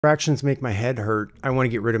Fractions make my head hurt. I want to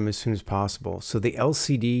get rid of them as soon as possible. So the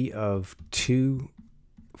LCD of 2,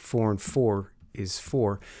 4, and 4 is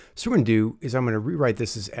 4. So what we're going to do is I'm going to rewrite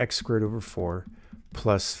this as x squared over 4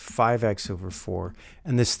 plus 5x over 4.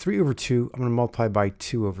 And this 3 over 2, I'm going to multiply by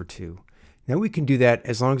 2 over 2. Now we can do that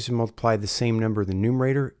as long as we multiply the same number in the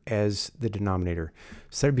numerator as the denominator.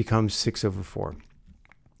 So that becomes 6 over 4.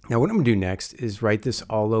 Now what I'm going to do next is write this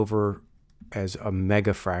all over as a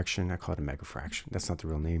mega fraction. I call it a mega fraction. That's not the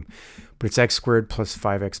real name. But it's x squared plus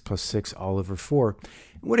 5x plus 6 all over 4.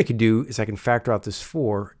 And what I can do is I can factor out this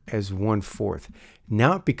 4 as 1/4.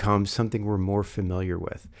 Now it becomes something we're more familiar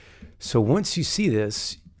with. So once you see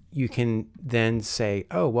this, you can then say,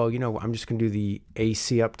 oh, well, you know, I'm just going to do the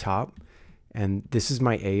AC up top. And this is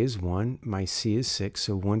my A is 1. My C is 6.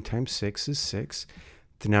 So 1 times 6 is 6.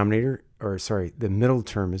 Denominator, or sorry, the middle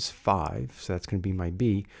term is 5. So that's going to be my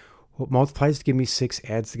B. What multiplies to give me 6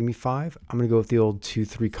 adds to give me 5. I'm going to go with the old 2,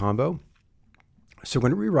 3 combo. So we're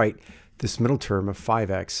going to rewrite this middle term of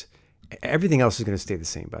 5x. Everything else is going to stay the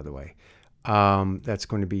same, by the way. That's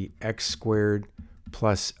going to be x squared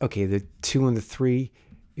plus, okay, the 2 and the 3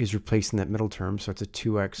 is replacing that middle term. So it's a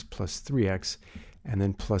 2x plus 3x and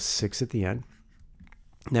then plus 6 at the end.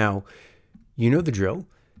 Now, you know the drill.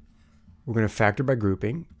 We're going to factor by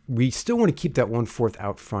grouping. We still want to keep that 1/4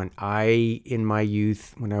 out front. I, in my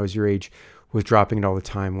youth, when I was your age, was dropping it all the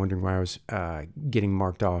time, wondering why I was getting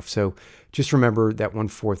marked off. So just remember that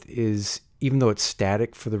 1/4 is, even though it's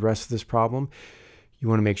static for the rest of this problem, you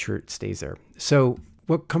want to make sure it stays there. So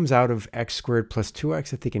what comes out of x squared plus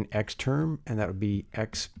 2x? I think an x term, and that would be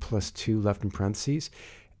x plus 2 left in parentheses.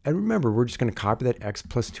 And remember, we're just going to copy that x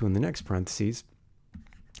plus 2 in the next parentheses.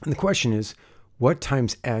 And the question is, what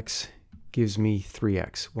times x gives me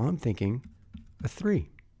 3x? Well, I'm thinking a 3,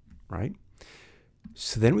 right?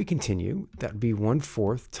 So then we continue. That would be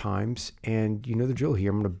 1/4 times, and you know the drill here.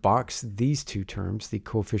 I'm going to box these two terms, the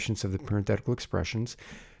coefficients of the parenthetical expressions.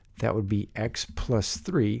 That would be x plus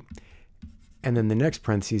 3. And then the next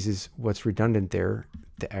parentheses is what's redundant there,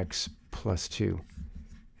 the x plus 2.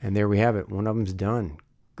 And there we have it. One of them's done.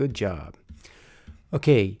 Good job.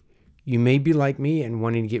 Okay. You may be like me and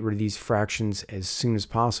wanting to get rid of these fractions as soon as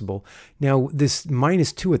possible. Now, this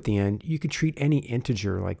minus 2 at the end, you could treat any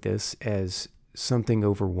integer like this as something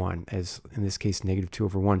over 1, as in this case, negative 2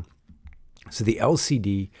 over 1. So the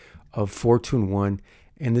LCD of 4, 2, and 1,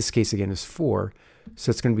 in this case, again, is 4. So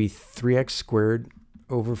it's going to be 3x squared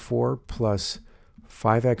over 4 plus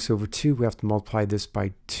 5x over 2. We have to multiply this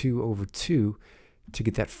by 2 over 2 to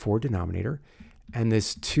get that 4 denominator. And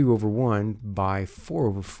this 2 over 1 by 4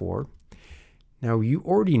 over 4. Now, you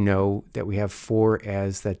already know that we have 4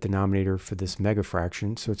 as that denominator for this mega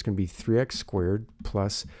fraction. So it's going to be 3x squared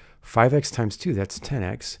plus 5x times 2, that's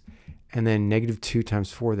 10x. And then negative 2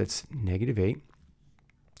 times 4, that's negative 8.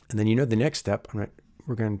 And then you know the next step,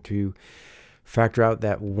 we're going to factor out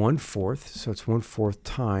that 1/4. So it's 1/4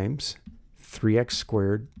 times 3x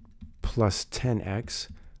squared plus 10x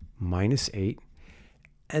minus 8.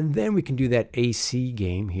 And then we can do that AC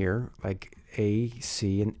game here, like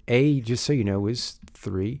AC. And A, just so you know, is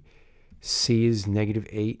 3. C is negative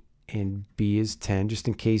 8. And B is 10, just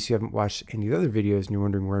in case you haven't watched any of the other videos and you're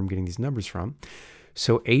wondering where I'm getting these numbers from.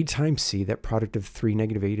 So A times C, that product of 3,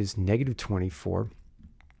 negative 8 is negative 24.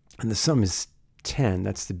 And the sum is 10.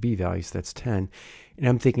 That's the B value, so that's 10. And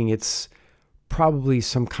I'm thinking it's probably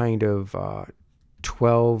some kind of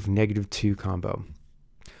 12, negative 2 combo.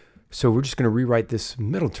 So we're just going to rewrite this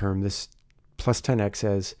middle term, this plus 10x,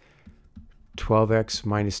 as 12x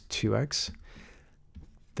minus 2x.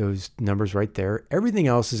 Those numbers right there. Everything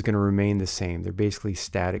else is going to remain the same. They're basically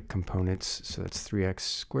static components. So that's 3x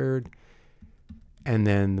squared. And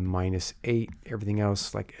then the minus 8. Everything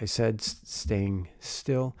else, like I said, staying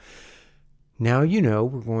still. Now you know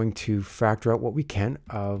we're going to factor out what we can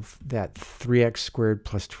of that 3x squared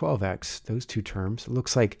plus 12x, those two terms. It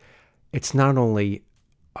looks like it's not only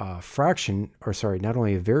a fraction, or sorry, not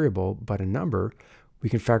only a variable, but a number. We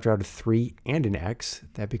can factor out a 3 and an x.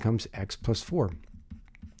 That becomes x plus 4.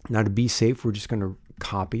 Now to be safe, we're just going to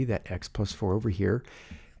copy that x plus 4 over here.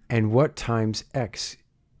 And what times x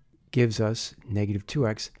gives us negative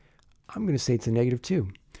 2x? I'm going to say it's a negative 2.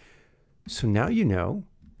 So now you know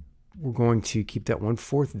we're going to keep that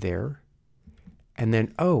 1/4 there. And then,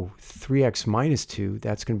 3x minus 2,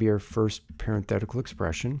 that's going to be our first parenthetical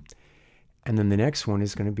expression. And then the next one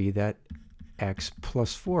is going to be that x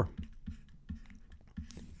plus 4.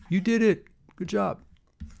 You did it. Good job.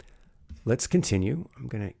 Let's continue. I'm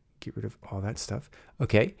going to get rid of all that stuff.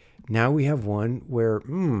 Okay, now we have one where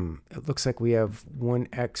it looks like we have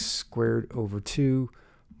 1x squared over 2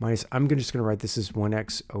 minus, I'm just going to write this as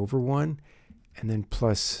 1x over 1. and then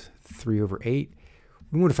plus 3 over 8.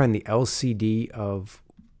 We want to find the LCD of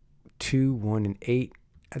 2, 1, and 8.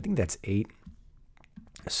 I think that's 8.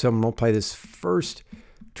 So multiply this first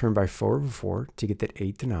term by 4 over 4 to get that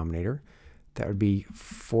 8 denominator. That would be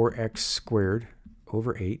 4x squared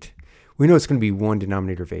over 8. We know it's going to be one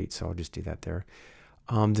denominator of 8, so I'll just do that there.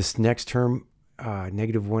 This next term,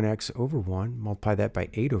 negative 1x over 1, multiply that by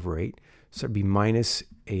 8 over 8. So it would be minus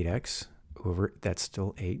 8x over, that's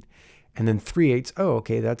still 8. And then 3/8, oh,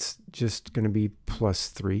 okay, that's just going to be plus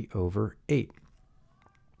 3 over 8.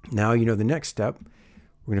 Now you know the next step.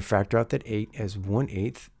 We're going to factor out that 8 as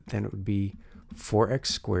 1/8. Then it would be 4x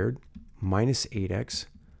squared minus 8x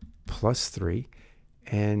plus 3.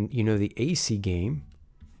 And you know the AC game.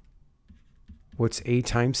 What's a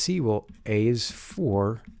times c? Well, a is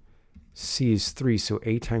 4, c is 3, so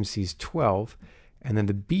a times c is 12. And then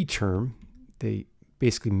the b term, the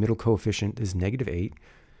basically middle coefficient, is negative 8.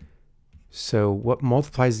 So what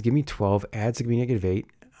multiplies to give me 12, adds to give me negative 8.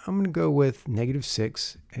 I'm going to go with negative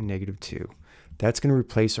 6 and negative 2. That's going to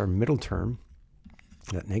replace our middle term,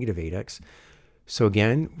 that negative 8x. So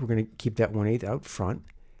again, we're going to keep that 1/8 out front.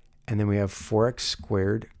 And then we have 4x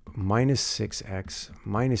squared minus 6x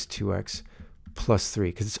minus 2x plus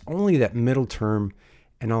 3. Because it's only that middle term,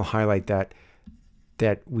 and I'll highlight that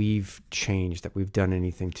we've changed, that we've done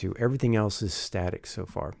anything to. Everything else is static so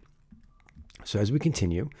far. So as we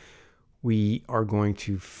continue, we are going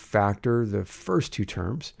to factor the first two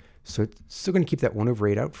terms. So it's still going to keep that 1 over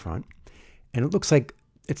 8 out front. And it looks like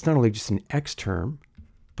it's not only just an x term,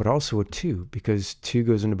 but also a 2, because 2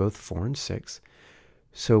 goes into both 4 and 6.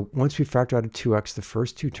 So once we factor out a 2x, the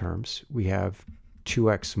first two terms, we have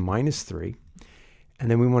 2x minus 3.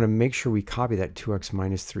 And then we want to make sure we copy that 2x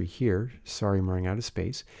minus 3 here. Sorry, I'm running out of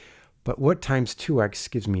space. But what times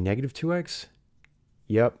 2x gives me negative 2x?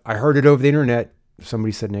 Yep, I heard it over the internet.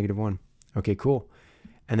 Somebody said negative 1. Okay, cool.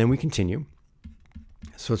 And then we continue.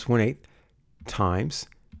 So it's 1/8 times,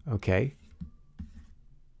 okay,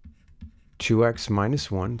 2x minus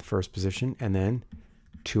 1, the first position, and then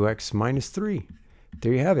 2x minus 3.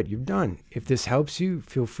 There you have it. You're done. If this helps you,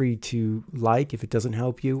 feel free to like. If it doesn't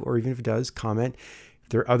help you, or even if it does, comment. If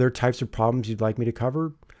there are other types of problems you'd like me to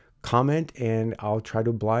cover, comment, and I'll try to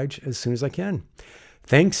oblige as soon as I can.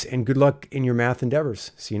 Thanks, and good luck in your math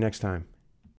endeavors. See you next time.